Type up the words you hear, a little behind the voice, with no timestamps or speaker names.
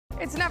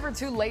It's never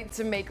too late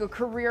to make a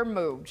career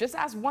move. Just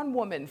ask one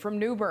woman from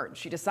New Bern.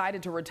 She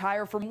decided to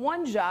retire from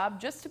one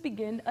job just to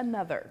begin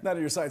another. Now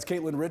to your side's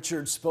Caitlin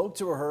Richards spoke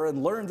to her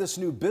and learned this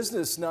new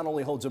business not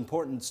only holds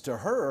importance to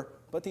her,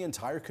 but the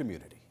entire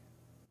community.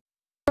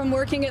 From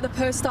working at the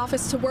post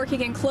office to working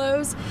in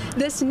clothes,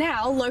 this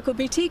now local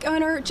boutique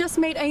owner just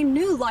made a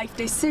new life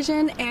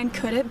decision and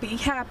couldn't be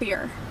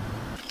happier.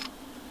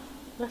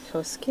 That's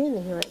so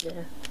skinny right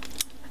there.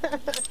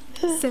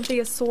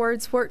 Cynthia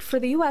Swords worked for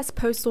the US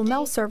Postal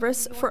Mail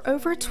Service for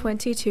over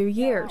 22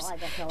 years.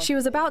 She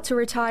was about to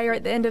retire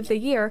at the end of the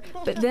year,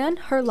 but then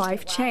her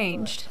life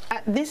changed.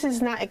 This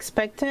is not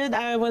expected.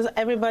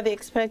 Everybody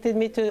expected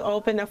me to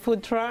open a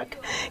food truck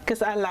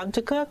because I love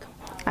to cook.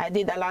 I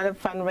did a lot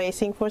of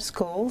fundraising for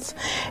schools,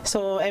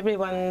 so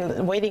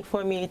everyone waiting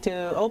for me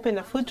to open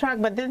a food truck.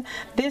 But then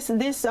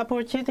this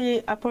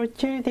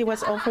opportunity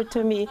was offered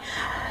to me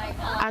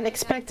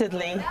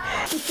unexpectedly.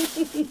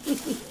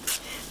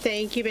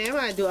 Thank you, ma'am.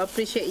 I do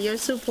appreciate your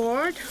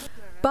support.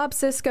 Bob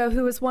Cisco,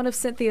 who was one of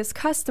Cynthia's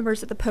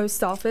customers at the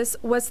post office,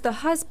 was the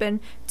husband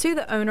to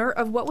the owner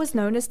of what was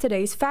known as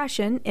Today's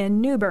Fashion in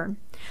New Bern.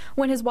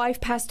 When his wife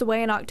passed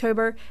away in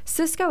October,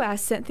 Cisco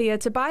asked Cynthia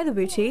to buy the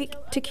boutique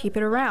to keep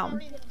it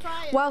around.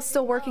 While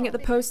still working at the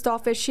post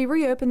office, she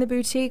reopened the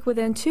boutique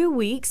within 2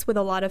 weeks with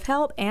a lot of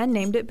help and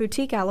named it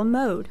Boutique a la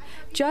Mode,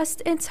 just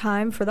in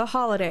time for the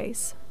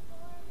holidays.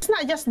 It's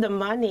not just the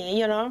money,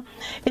 you know.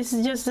 It's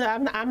just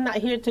I'm not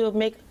here to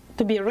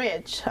be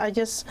rich. I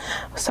just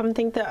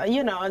something to,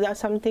 you know, that's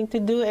something to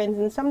do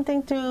and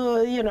something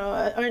to, you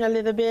know, earn a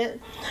little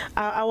bit.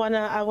 I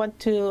want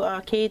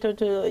to cater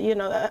to, you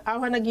know, I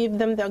want to give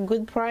them the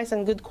good price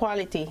and good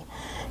quality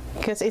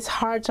because it's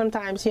hard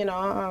sometimes, you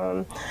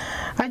know.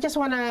 I just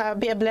want to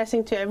be a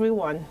blessing to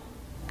everyone.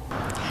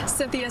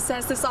 Cynthia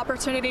says this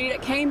opportunity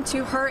that came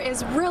to her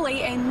is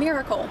really a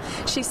miracle.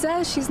 She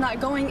says she's not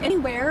going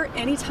anywhere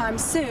anytime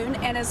soon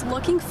and is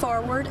looking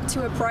forward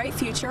to a bright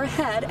future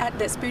ahead at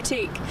this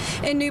boutique.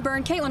 In New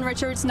Bern, Caitlin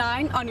Richards,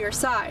 9 on your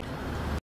side.